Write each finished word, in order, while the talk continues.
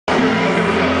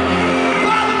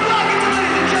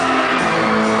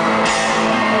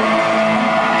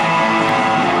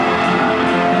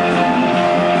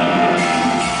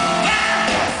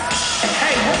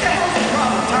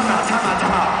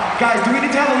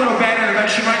little band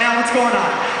intervention right now. What's going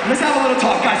on? Let's have a little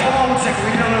talk, guys. Hold on 1 second.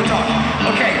 We're gonna have a little talk.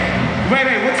 Okay. Wait.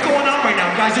 What's going on right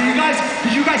now, guys? Did you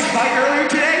guys fight earlier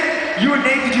today? You and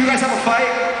Nate, did you guys have a fight?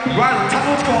 Riley, tell me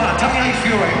what's going on. Tell me how you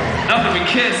feel right now. Nothing. We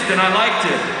kissed and I liked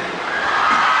it.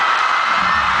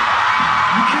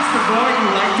 You kissed the boy and you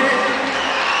liked it?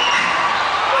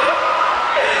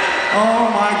 Oh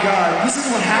my God. This is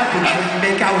what happens when you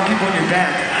make out with people in your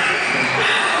band.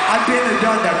 I've been and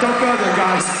done that. Don't go there,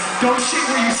 guys. Don't shit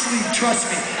where you sleep. Trust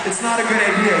me. It's not a good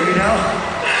idea, you know?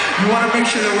 You want to make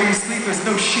sure that where you sleep, there's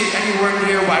no shit anywhere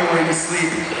nearby where you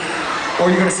sleep. Or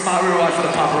you're going to spot real life for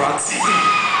the paparazzi.